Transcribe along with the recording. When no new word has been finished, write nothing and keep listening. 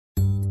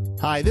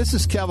Hi, this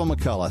is Kevin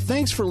McCullough.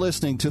 Thanks for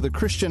listening to the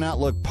Christian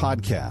Outlook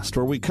podcast,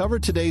 where we cover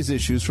today's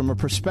issues from a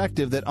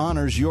perspective that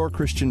honors your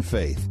Christian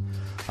faith.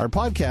 Our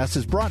podcast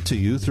is brought to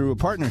you through a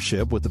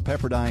partnership with the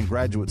Pepperdine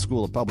Graduate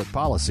School of Public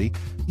Policy.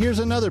 Here's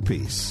another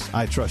piece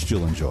I trust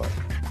you'll enjoy.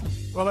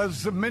 Well,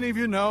 as many of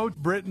you know,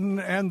 Britain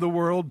and the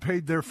world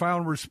paid their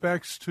final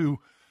respects to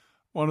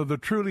one of the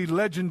truly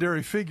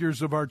legendary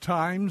figures of our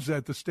times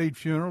at the state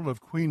funeral of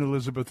Queen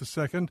Elizabeth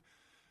II.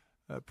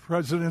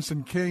 Presidents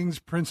and kings,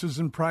 princes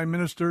and prime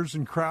ministers,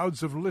 and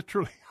crowds of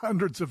literally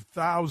hundreds of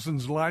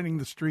thousands lining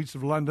the streets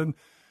of London,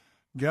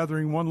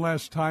 gathering one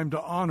last time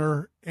to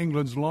honor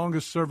England's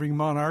longest-serving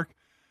monarch.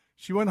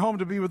 She went home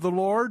to be with the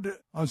Lord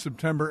on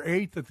September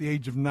 8th at the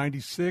age of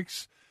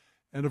 96,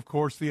 and, of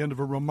course, the end of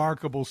a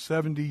remarkable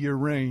 70-year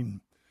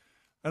reign.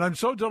 And I'm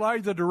so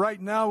delighted that right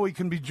now we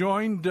can be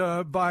joined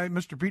by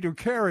Mr. Peter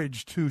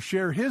Kerridge to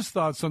share his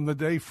thoughts on the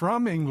day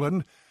from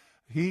England.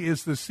 He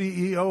is the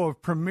CEO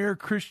of Premier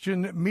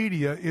Christian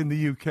Media in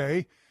the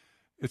UK.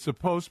 It's a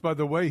post, by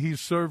the way,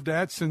 he's served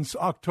at since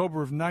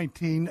October of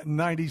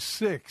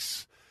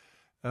 1996,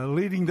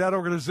 leading that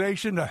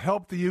organization to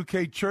help the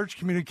UK church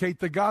communicate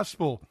the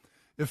gospel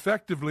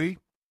effectively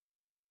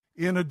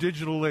in a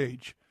digital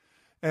age.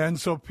 And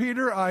so,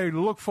 Peter, I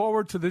look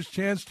forward to this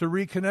chance to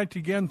reconnect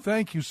again.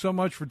 Thank you so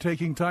much for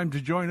taking time to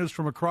join us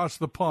from across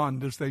the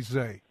pond, as they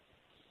say.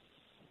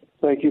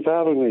 Thank you for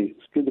having me.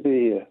 It's good to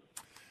be here.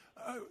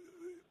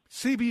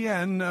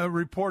 CBN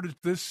reported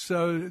this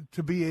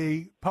to be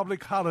a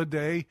public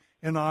holiday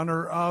in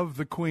honor of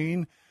the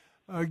Queen.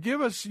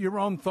 Give us your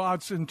own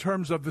thoughts in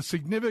terms of the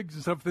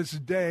significance of this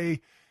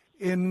day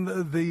in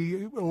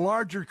the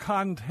larger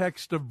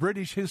context of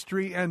British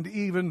history and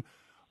even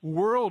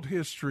world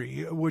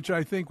history, which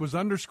I think was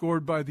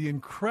underscored by the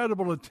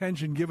incredible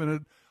attention given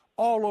it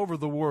all over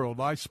the world.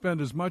 I spent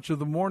as much of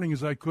the morning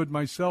as I could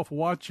myself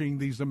watching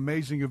these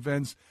amazing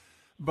events.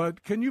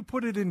 But can you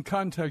put it in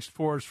context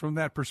for us from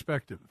that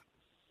perspective?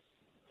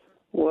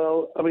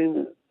 Well, I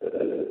mean,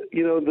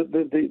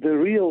 the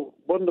real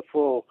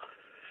wonderful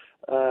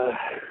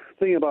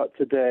thing about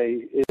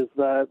today is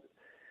that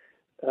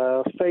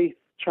faith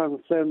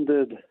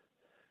transcended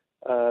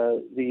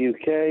the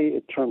UK,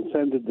 it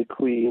transcended the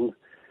Queen,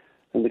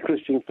 and the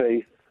Christian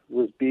faith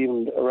was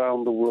beamed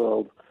around the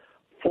world.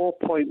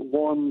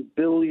 4.1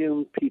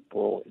 billion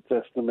people,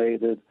 it's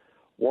estimated,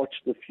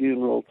 watched the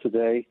funeral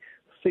today.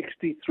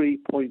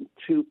 63.2%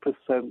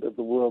 of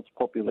the world's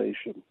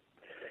population.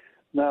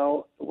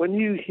 Now, when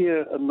you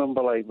hear a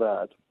number like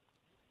that,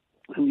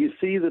 and you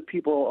see the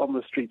people on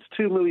the streets,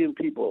 2 million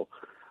people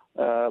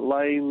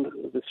lined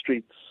the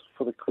streets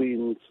for the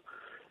Queen's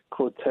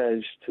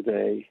cortege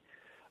today,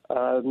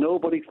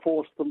 nobody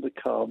forced them to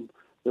come.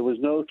 There was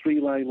no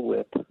three-line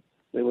whip.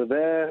 They were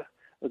there,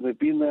 and they've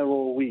been there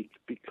all week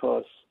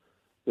because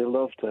they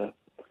loved her,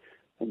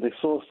 and they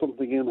saw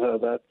something in her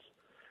that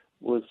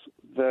was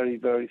very,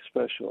 very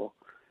special.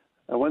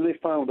 And when they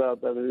found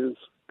out that it is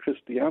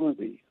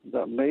Christianity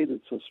that made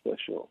it so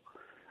special,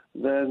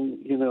 then,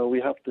 we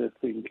have to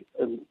think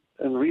and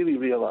really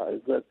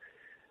realize that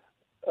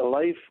a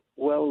life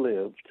well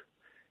lived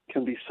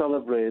can be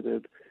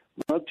celebrated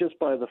not just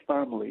by the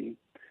family,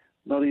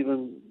 not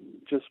even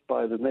just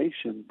by the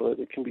nation, but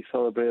it can be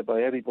celebrated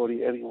by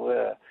anybody,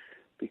 anywhere,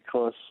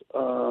 because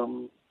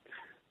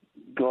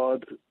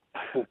God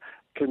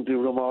can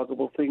do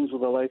remarkable things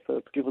with a life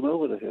that's given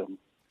over to him.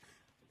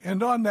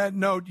 And on that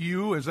note,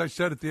 you, as I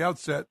said at the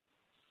outset,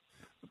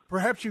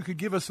 perhaps you could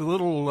give us a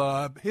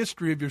little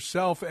history of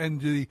yourself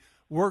and the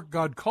work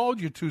God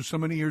called you to so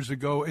many years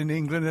ago in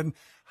England, and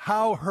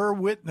how her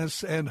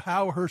witness and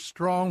how her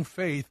strong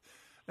faith,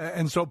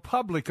 and so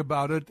public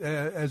about it,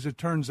 as it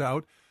turns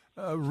out,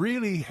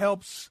 really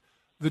helps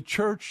the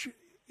church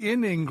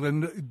in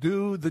England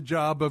do the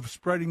job of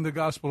spreading the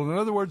gospel. In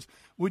other words,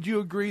 would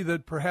you agree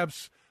that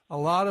perhaps a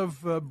lot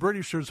of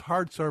Britishers'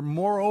 hearts are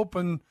more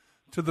open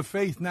to the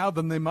faith now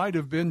than they might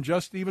have been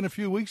just even a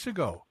few weeks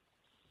ago?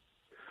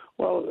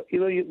 Well,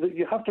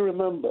 you have to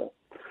remember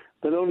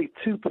that only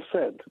 2%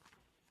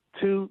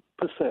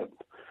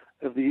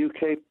 of the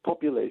UK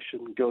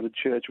population go to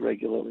church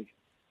regularly.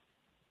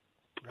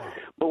 Wow.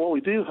 But what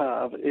we do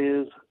have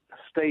is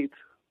state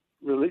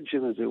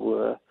religion, as it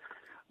were,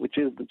 which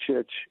is the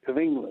Church of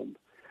England.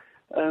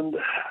 And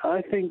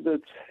I think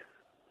that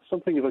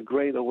something of a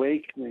great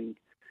awakening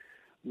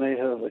may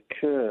have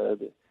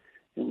occurred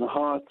in the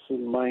hearts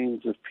and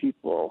minds of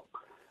people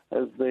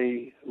as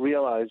they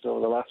realized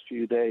over the last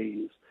few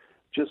days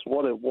just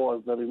what it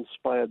was that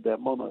inspired their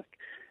monarch.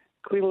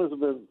 Queen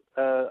Elizabeth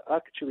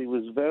actually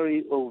was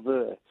very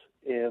overt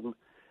in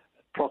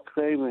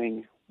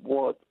proclaiming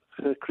what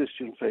her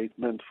Christian faith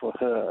meant for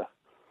her.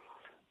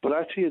 But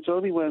actually, it's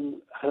only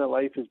when her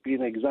life has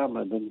been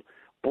examined, and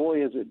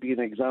boy, has it been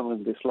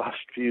examined this last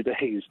few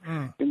days.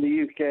 In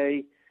the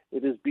UK,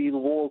 it has been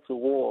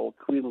wall-to-wall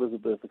Queen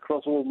Elizabeth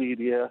across all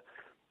media.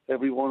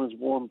 Everyone has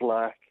worn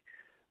black.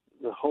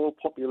 The whole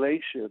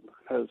population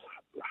has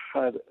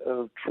had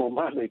a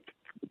traumatic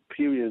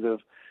period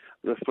of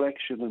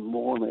reflection and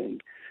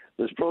mourning.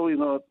 There's probably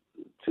not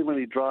too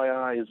many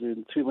dry eyes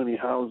in too many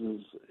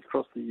houses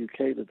across the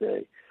UK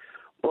today.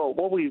 Well,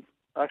 what we've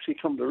actually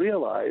come to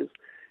realize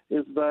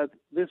is that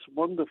this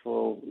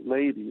wonderful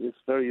lady, this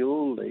very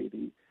old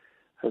lady,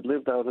 had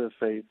lived out her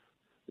faith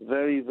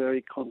very,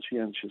 very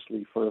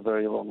conscientiously for a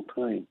very long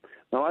time.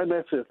 Now, I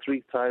met her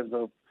 3 times.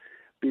 I've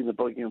been to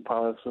Buckingham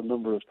Palace a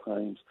number of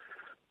times.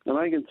 And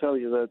I can tell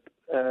you that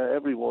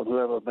everyone who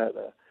ever met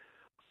her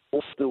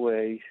walked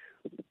away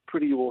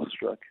pretty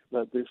awestruck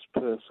that this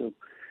person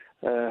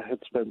had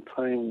spent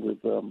time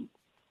with them.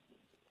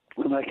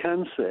 And I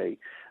can say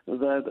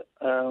that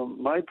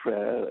my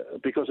prayer,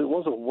 because it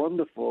was a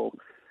wonderful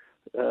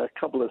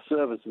couple of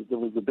services. There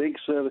was the big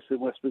service in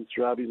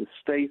Westminster Abbey, the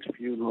state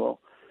funeral,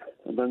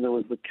 and then there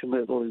was the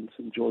committal in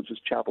St. George's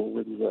Chapel,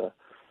 Windsor.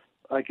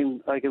 I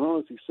can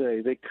honestly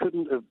say they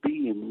couldn't have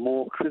been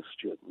more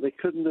Christian. They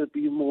couldn't have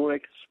been more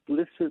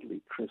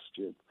explicitly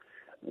Christian.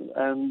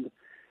 And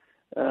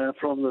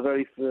from the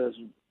very first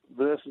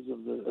verses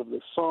of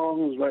the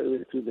songs, right the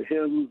way through the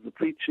hymns, the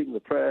preaching, the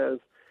prayers,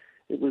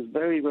 it was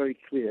very, very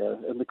clear.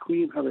 And the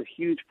Queen had a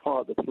huge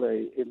part to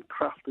play in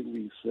crafting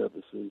these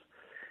services.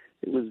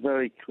 It was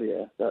very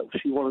clear that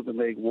she wanted to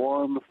make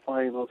one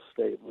final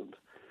statement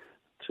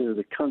to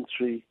the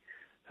country,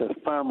 her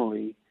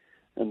family,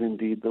 and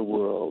indeed the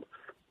world.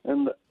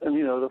 And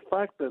you know, the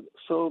fact that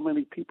so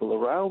many people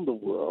around the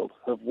world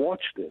have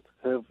watched it,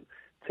 have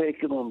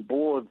taken on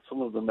board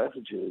some of the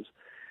messages,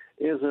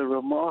 is a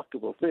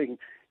remarkable thing.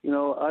 You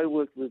know, I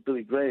worked with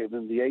Billy Graham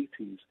in the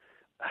 80s,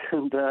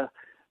 and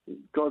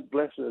God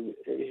bless him,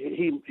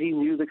 he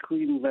knew the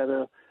Queen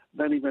better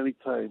many, many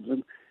times.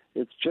 And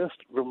it's just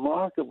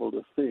remarkable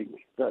to think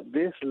that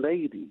this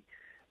lady,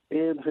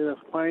 in her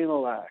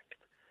final act,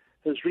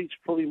 has reached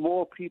probably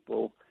more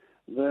people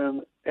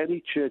than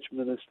any church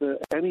minister,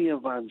 any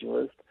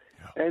evangelist,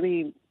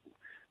 any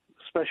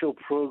special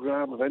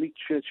program of any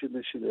church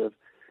initiative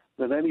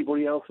than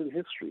anybody else in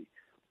history.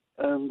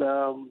 And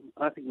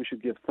I think we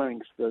should give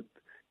thanks that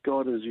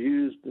God has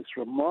used this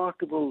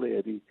remarkable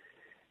lady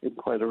in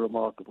quite a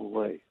remarkable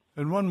way.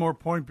 And one more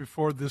point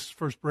before this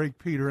first break,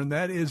 Peter, and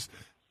that is,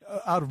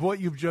 out of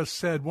what you've just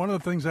said, one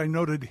of the things I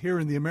noted here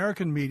in the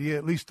American media,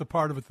 at least the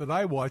part of it that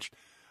I watched,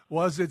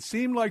 was it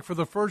seemed like for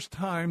the first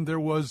time there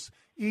was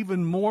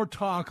even more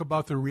talk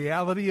about the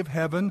reality of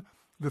heaven,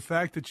 the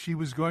fact that she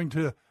was going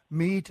to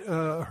meet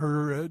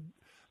her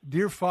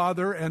dear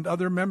father and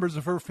other members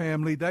of her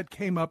family. That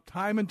came up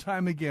time and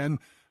time again,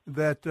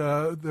 that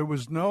there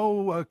was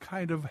no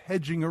kind of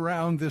hedging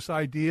around this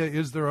idea,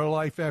 is there a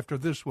life after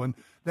this one?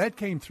 That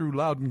came through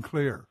loud and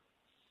clear.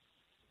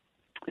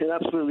 It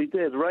absolutely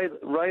did, right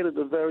at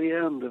the very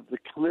end of the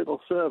committal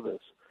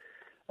service.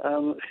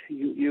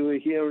 You were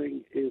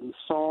hearing in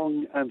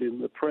song and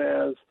in the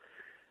prayers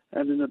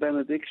and in the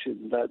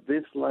benediction that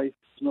this life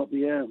is not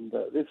the end,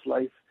 that this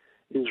life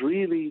is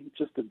really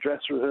just a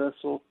dress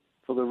rehearsal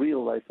for the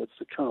real life that's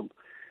to come.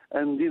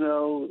 And, you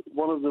know,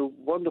 one of the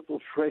wonderful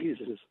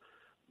phrases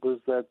was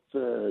that,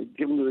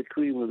 given to the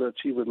Queen, was that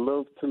she would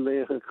love to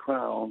lay her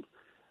crown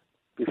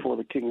before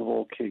the King of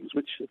all kings,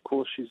 which, of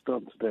course, she's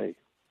done today.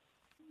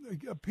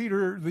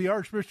 Peter, the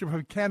Archbishop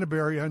of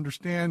Canterbury, I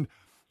understand,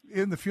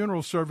 in the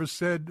funeral service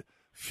said,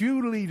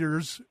 few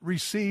leaders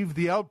receive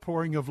the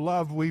outpouring of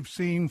love we've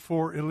seen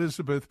for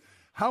Elizabeth.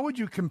 How would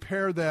you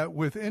compare that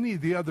with any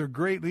of the other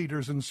great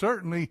leaders? And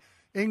certainly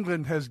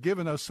England has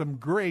given us some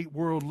great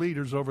world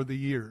leaders over the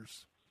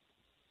years.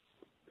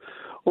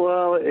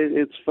 Well,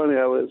 it's funny.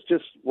 I was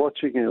just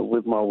watching it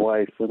with my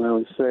wife, and I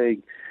was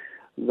saying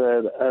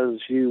that as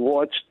you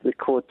watched the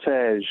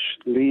cortege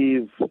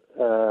leave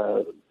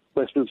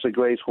Westminster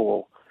Great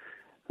Hall,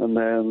 and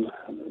then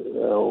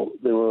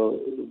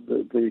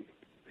the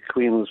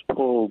Queen was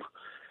pulled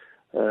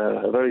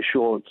a very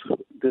short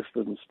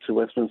distance to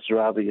Westminster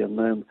Abbey, and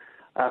then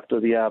after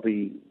the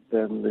Abbey,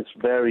 then this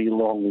very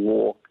long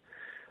walk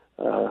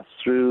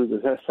through the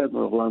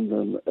centre of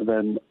London, and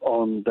then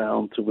on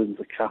down to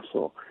Windsor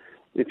Castle.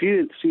 If you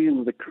had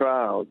seen the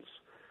crowds,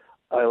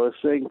 I was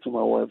saying to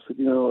my wife,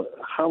 you know,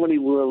 how many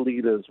world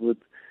leaders would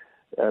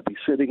be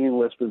sitting in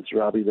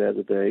Westminster Abbey there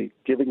today,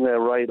 giving their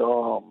right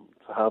arm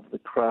to have the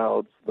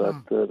crowds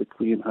that the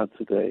Queen had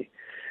today?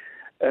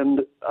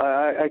 And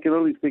I can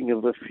only think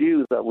of the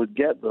few that would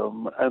get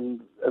them,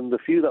 and the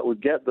few that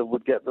would get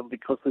them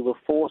because they were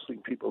forcing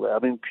people there. I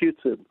mean,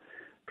 Putin,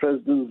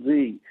 President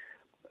Xi,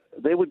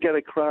 they would get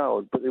a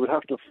crowd, but they would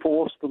have to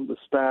force them to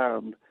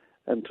stand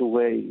and to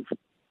wave.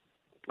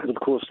 And of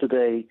course,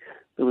 today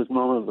there was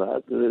none of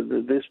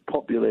that. This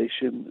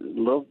population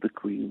loved the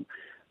Queen,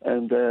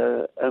 and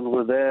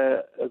were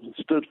there and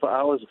stood for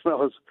hours and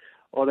hours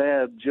on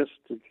air just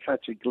to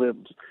catch a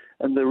glimpse.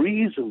 And the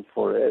reason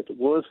for it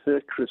was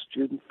her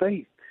Christian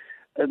faith.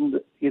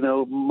 And, you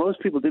know, most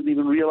people didn't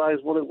even realize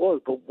what it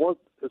was. But what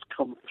has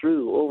come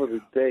through over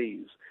the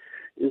days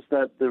is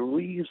that the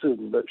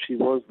reason that she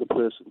was the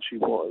person she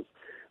was,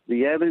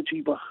 the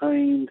energy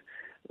behind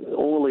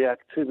all the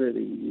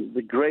activity,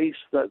 the grace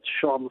that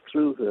shone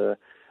through her,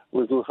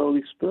 was the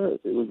Holy Spirit.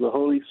 It was the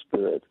Holy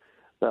Spirit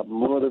that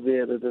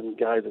motivated and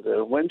guided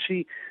her. And when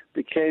she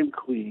became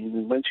queen,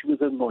 and when she was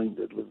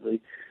anointed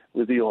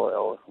with the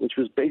oil, which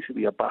was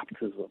basically a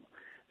baptism,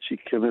 she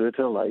committed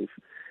her life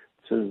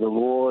to the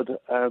Lord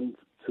and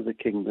to the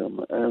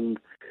kingdom. And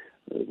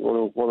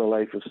what a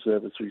life of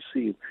service we've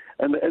seen.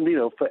 And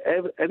for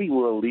any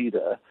world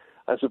leader,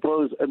 I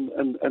suppose,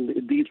 and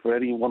indeed for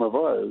any one of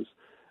us,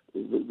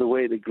 the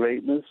way to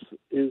greatness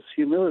is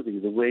humility.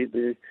 The way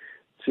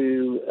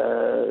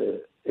to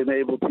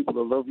enable people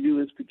to love you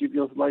is to give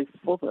your life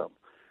for them,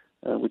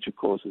 which, of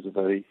course, is a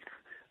very,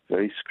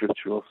 very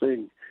scriptural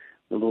thing.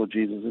 The Lord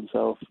Jesus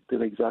himself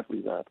did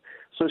exactly that.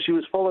 So she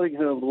was following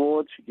her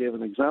Lord. She gave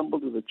an example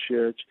to the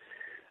church,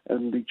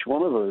 and each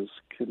one of us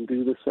can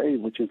do the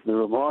same, which is the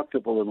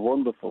remarkable and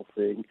wonderful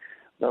thing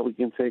that we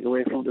can take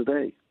away from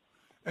today.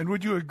 And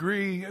would you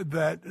agree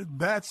that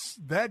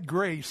that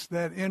grace,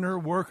 that inner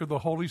work of the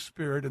Holy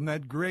Spirit and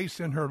that grace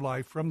in her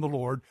life from the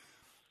Lord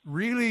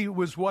really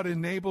was what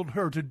enabled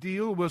her to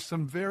deal with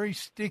some very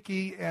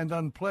sticky and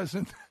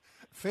unpleasant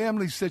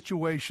family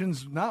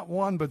situations, not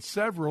one but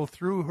several,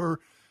 through her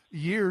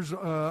years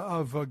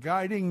of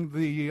guiding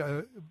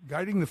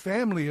the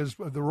family, as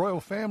the royal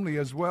family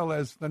as well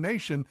as the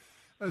nation?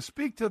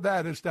 Speak to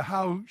that as to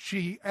how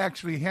she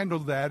actually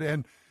handled that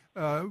and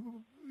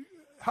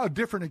how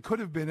different it could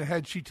have been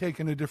had she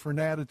taken a different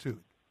attitude.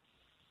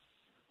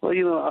 Well,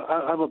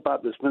 I'm a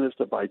Baptist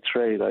minister by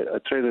trade. I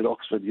trained at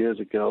Oxford years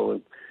ago,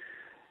 and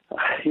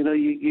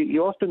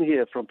you often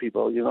hear from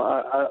people,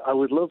 I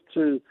would love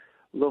to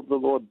love the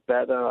Lord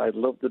better. I'd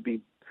love to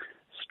be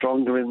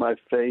stronger in my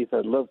faith.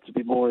 I'd love to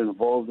be more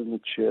involved in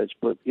the church,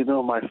 but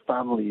my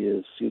family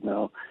is,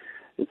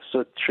 it's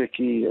so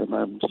tricky, and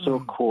I'm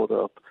so caught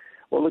up.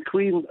 Well, the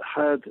Queen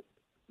had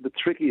the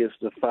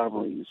trickiest of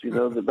families.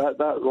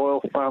 That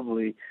royal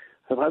family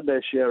have had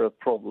their share of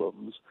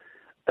problems,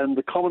 and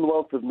the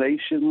Commonwealth of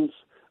Nations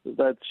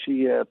that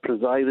she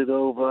presided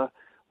over,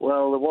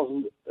 well, there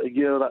wasn't a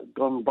year that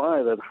gone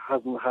by that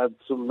hasn't had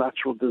some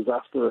natural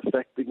disaster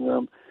affecting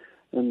them,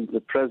 and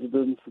the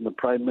presidents and the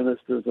prime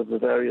ministers of the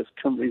various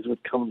countries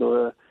would come to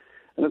her.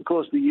 And, of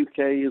course, the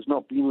UK has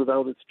not been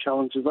without its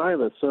challenges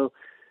either. So,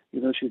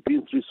 she's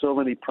been through so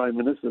many prime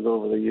ministers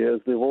over the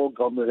years. They've all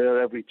gone to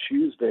her every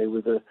Tuesday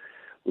with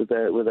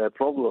their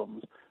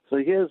problems. So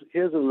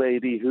here's a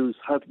lady who's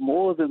had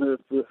more than her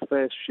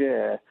fair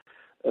share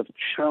of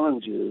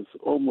challenges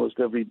almost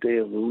every day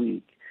of the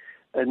week.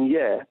 And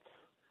yet,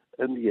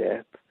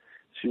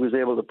 she was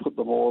able to put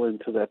them all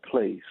into their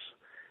place.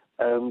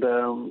 And,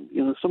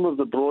 some of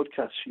the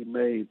broadcasts she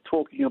made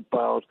talking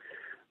about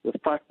the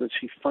fact that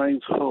she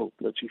finds hope,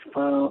 that she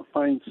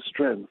finds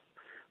strength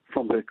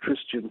from her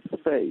Christian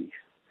faith,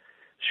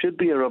 should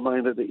be a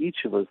reminder to each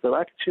of us that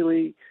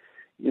actually,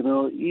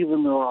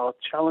 even though our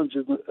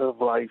challenges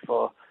of life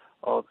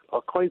are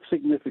quite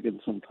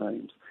significant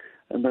sometimes,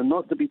 and they're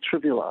not to be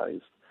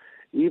trivialized,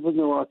 even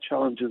though our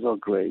challenges are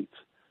great,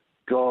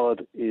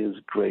 God is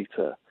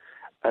greater.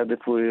 And if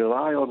we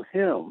rely on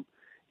him,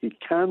 he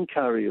can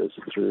carry us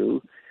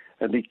through,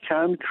 and he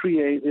can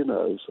create in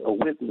us a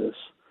witness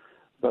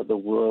that the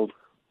world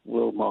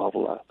will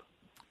marvel at.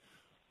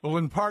 Well,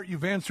 in part,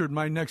 you've answered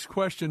my next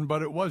question,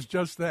 but it was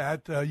just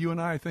that. You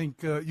and I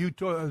think you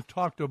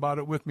talked about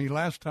it with me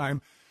last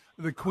time.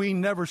 The Queen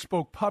never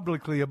spoke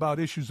publicly about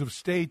issues of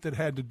state that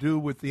had to do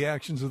with the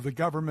actions of the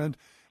government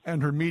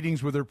and her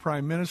meetings with her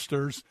prime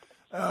ministers.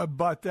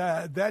 But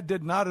that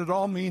did not at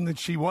all mean that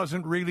she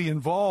wasn't really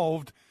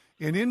involved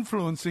in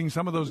influencing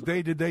some of those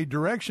day-to-day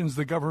directions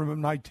the government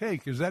might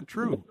take. Is that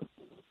true?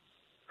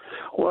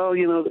 Well,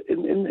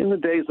 in the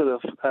days that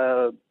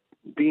have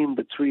been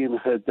between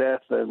her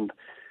death and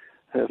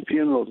her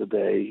funeral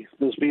today,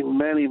 there's been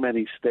many,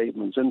 many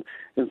statements. And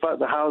in fact,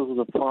 the Houses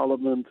of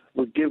Parliament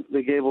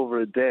they gave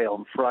over a day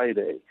on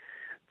Friday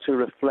to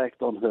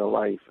reflect on her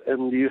life.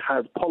 And you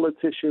had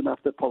politician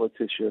after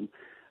politician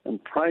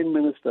and prime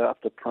minister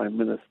after prime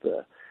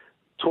minister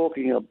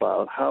talking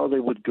about how they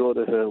would go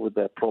to her with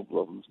their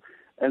problems.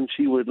 And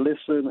she would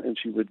listen and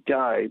she would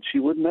guide. She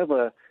would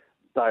never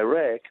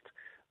direct,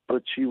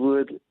 but she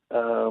would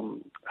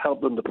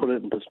help them to put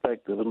it in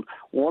perspective. And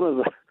one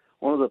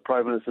of the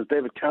prime ministers,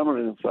 David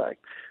Cameron, in fact,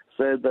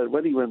 said that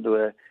when he went to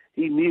her,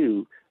 he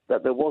knew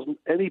that there wasn't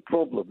any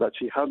problem that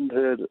she hadn't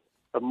heard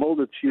a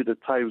multitude of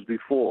times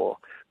before,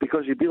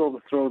 because she'd been on the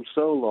throne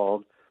so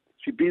long.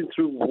 She'd been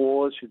through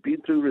wars, she'd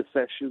been through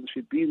recessions,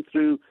 she'd been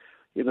through,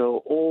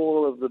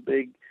 all of the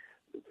big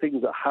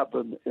things that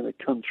happen in a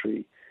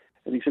country.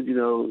 And he said,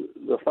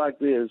 the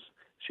fact is,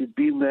 she'd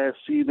been there,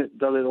 seen it,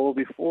 done it all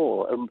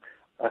before. And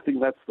I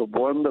think that's the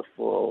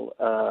wonderful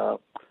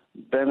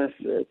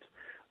benefit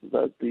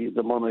that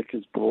the monarch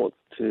has brought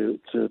to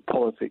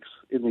politics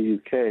in the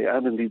UK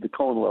and indeed the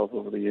Commonwealth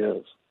over the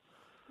years.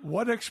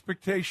 What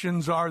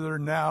expectations are there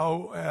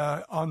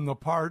now on the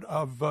part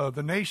of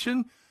the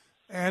nation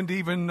and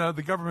even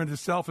the government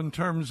itself in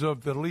terms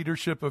of the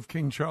leadership of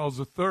King Charles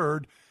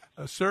III?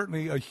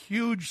 Certainly a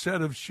huge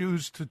set of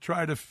shoes to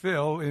try to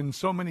fill in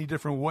so many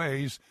different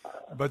ways,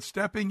 but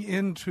stepping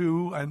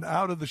into and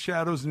out of the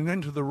shadows and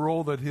into the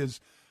role that his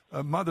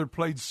mother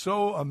played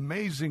so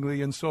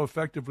amazingly and so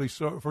effectively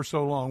for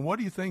so long. What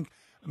do you think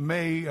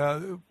may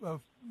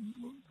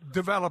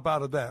develop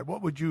out of that?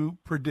 What would you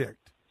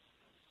predict?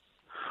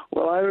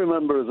 Well, I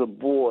remember as a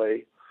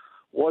boy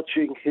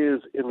watching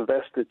his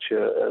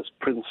investiture as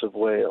Prince of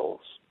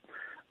Wales.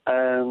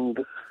 And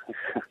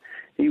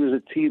he was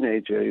a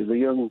teenager. He was a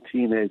young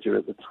teenager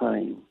at the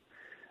time.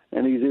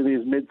 And he's in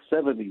his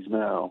mid-70s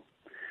now.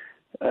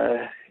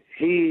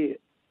 He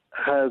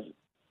has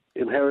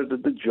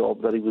inherited the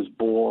job that he was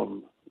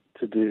born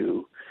to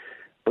do.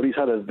 But he's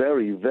had a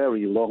very,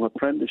 very long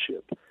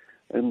apprenticeship.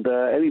 And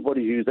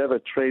anybody who's ever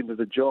trained at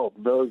a job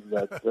knows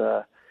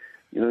that,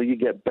 you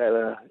get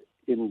better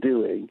in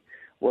doing.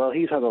 Well,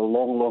 he's had a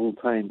long, long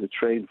time to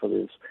train for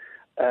this.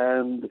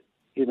 And,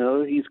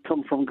 he's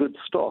come from good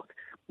stock.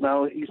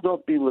 Now, he's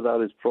not been without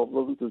his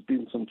problems. There's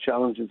been some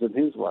challenges in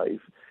his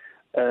life.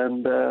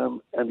 And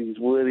he's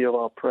worthy of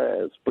our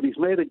prayers. But he's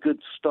made a good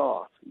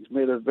start. He's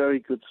made a very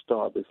good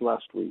start this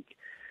last week.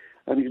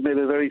 And he's made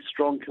a very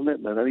strong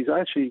commitment. And he's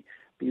actually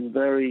been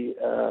very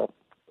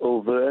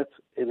overt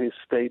in his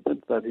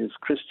statement that his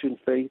Christian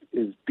faith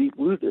is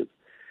deep-rooted.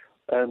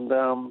 And,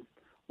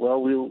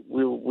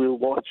 we'll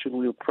watch and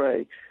we'll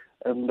pray.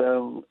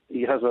 And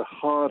he has a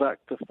hard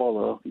act to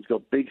follow. He's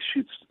got big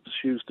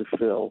shoes to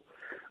fill.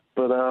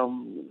 But,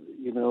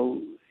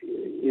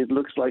 it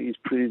looks like he's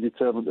pretty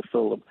determined to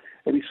fill them.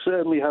 And he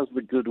certainly has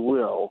the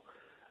goodwill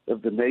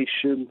of the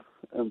nation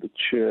and the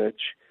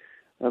church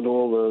and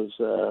all those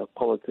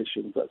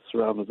politicians that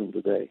surrounded him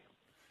today.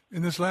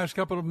 In this last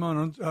couple of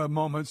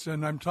moments,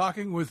 and I'm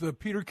talking with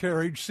Peter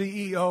Kerridge,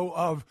 CEO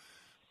of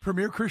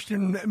Premier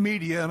Christian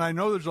Media, and I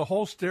know there's a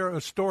whole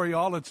story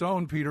all its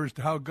own, Peter, as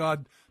to how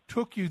God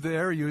took you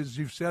there. As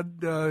you've said,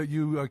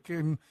 you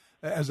came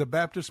as a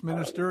Baptist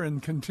minister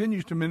and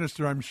continues to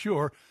minister, I'm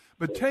sure.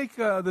 But take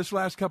this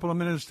last couple of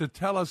minutes to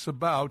tell us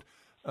about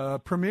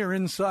Premier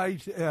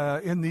Insight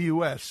in the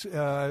U.S.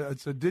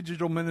 It's a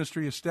digital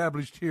ministry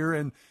established here,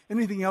 and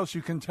anything else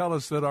you can tell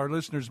us that our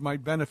listeners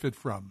might benefit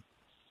from.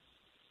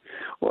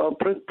 Well,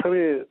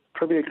 Premier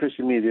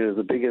Christian Media is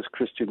the biggest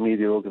Christian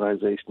media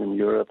organization in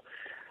Europe.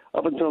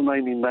 Up until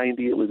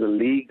 1990, it was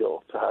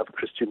illegal to have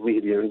Christian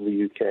media in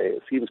the UK.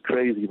 It seems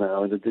crazy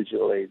now in the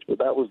digital age, but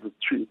that was the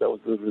truth. That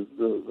was the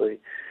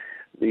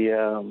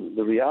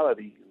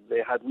reality.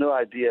 They had no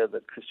idea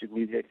that Christian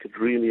media could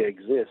really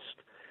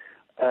exist,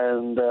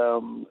 and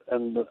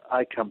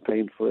I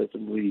campaigned for it,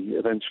 and we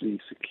eventually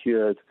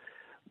secured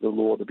the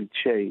law to be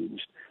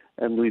changed.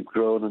 And we've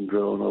grown and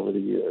grown over the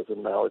years,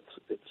 and now it's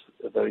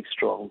a very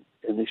strong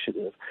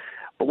initiative.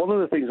 But one of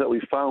the things that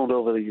we found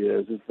over the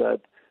years is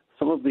that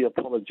some of the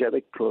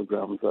apologetic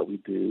programs that we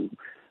do,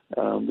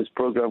 this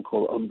program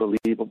called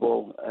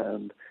Unbelievable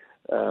and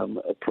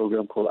a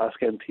program called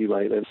Ask N.T.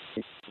 Wright, a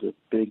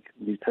big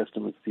New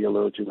Testament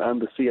theologian,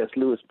 and the C.S.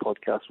 Lewis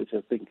podcast, which I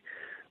think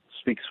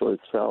speaks for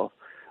itself.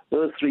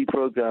 Those three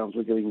programs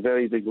were getting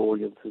very big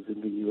audiences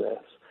in the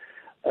U.S.,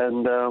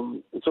 and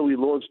so we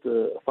launched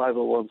a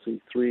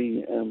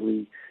 501c3, and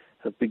we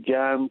have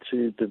began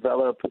to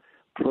develop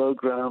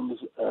programs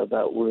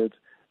that would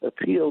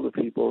appeal to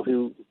people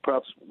who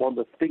perhaps want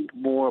to think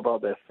more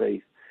about their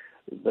faith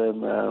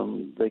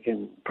than they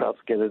can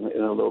perhaps get in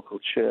a local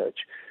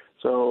church.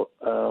 So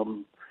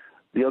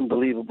the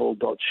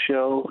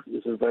Unbelievable.show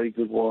is a very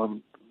good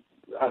one.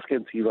 Ask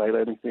NT Write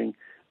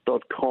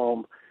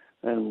Anything.com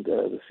and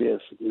the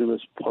C.S.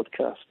 Lewis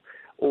podcast.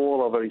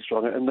 All are very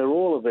strong, and they're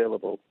all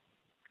available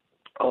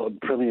on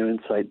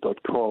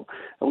premierinsight.com.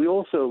 And we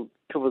also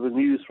cover the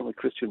news from a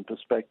Christian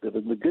perspective.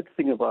 And the good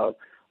thing about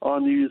our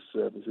news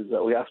service is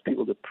that we ask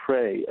people to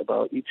pray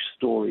about each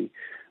story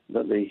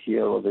that they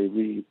hear or they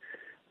read.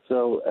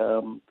 So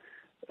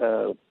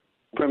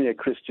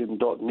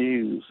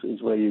premierchristian.news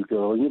is where you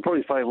go. And you'll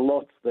probably find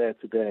lots there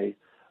today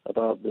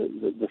about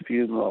the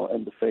funeral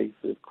and the faith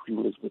of Queen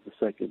Elizabeth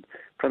II.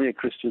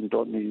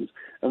 premierchristian.news.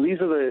 And these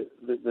are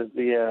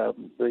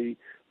the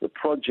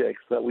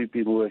projects that we've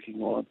been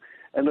working on.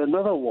 And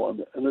another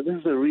one, and this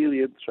is a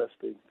really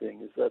interesting thing,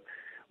 is that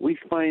we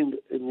find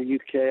in the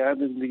UK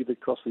and indeed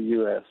across the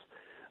US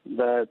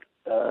that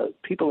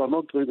people are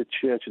not going to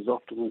church as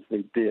often as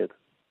they did.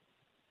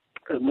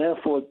 And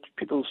therefore,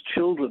 people's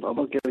children are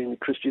not getting the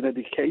Christian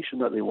education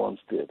that they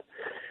once did.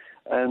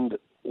 And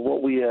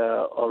what we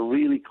are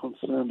really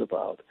concerned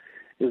about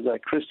is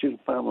that Christian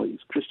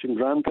families, Christian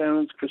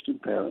grandparents, Christian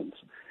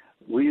parents,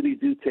 really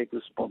do take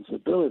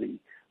responsibility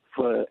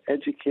for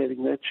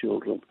educating their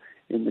children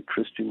in the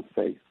Christian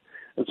faith.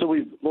 And so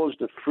we've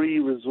launched a free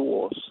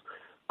resource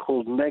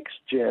called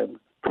NextGen,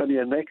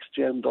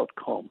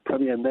 premiernextgen.com,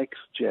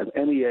 premiernextgen,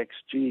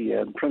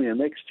 NEXGEN,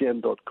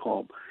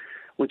 premiernextgen.com,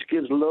 which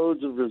gives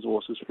loads of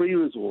resources, free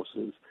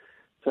resources,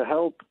 to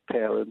help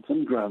parents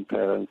and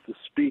grandparents to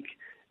speak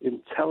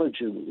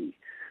intelligently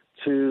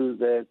to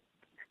their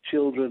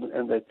children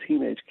and their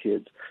teenage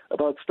kids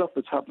about stuff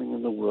that's happening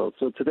in the world.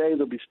 So today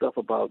there'll be stuff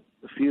about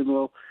the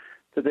funeral.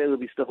 Today there'll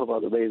be stuff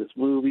about the latest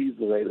movies,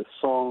 the latest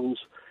songs,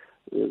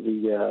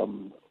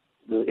 the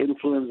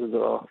influences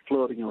that are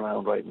floating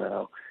around right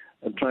now.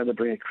 and trying to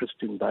bring a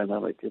Christian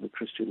dynamic and a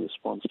Christian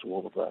response to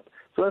all of that.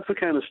 So that's the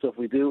kind of stuff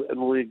we do, and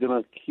we're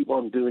going to keep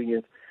on doing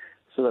it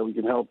so that we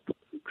can help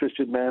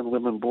Christian men,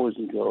 women, boys,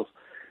 and girls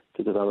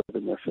to develop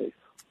in their faith.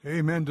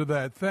 Amen to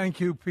that. Thank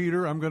you,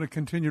 Peter. I'm going to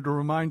continue to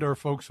remind our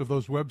folks of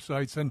those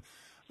websites, and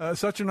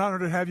such an honor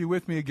to have you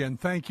with me again.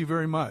 Thank you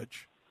very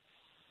much.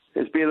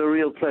 It's been a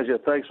real pleasure.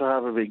 Thanks for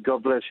having me.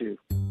 God bless you.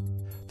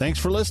 Thanks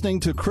for listening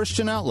to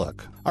Christian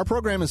Outlook. Our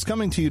program is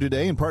coming to you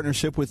today in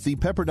partnership with the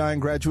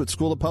Pepperdine Graduate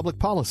School of Public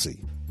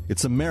Policy.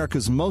 It's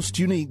America's most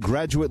unique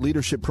graduate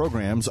leadership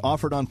programs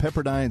offered on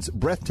Pepperdine's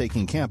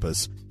breathtaking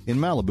campus in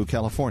Malibu,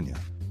 California.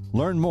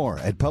 Learn more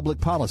at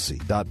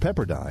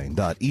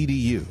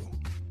publicpolicy.pepperdine.edu.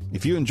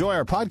 If you enjoy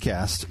our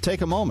podcast,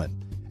 take a moment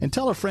and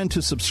tell a friend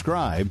to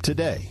subscribe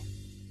today.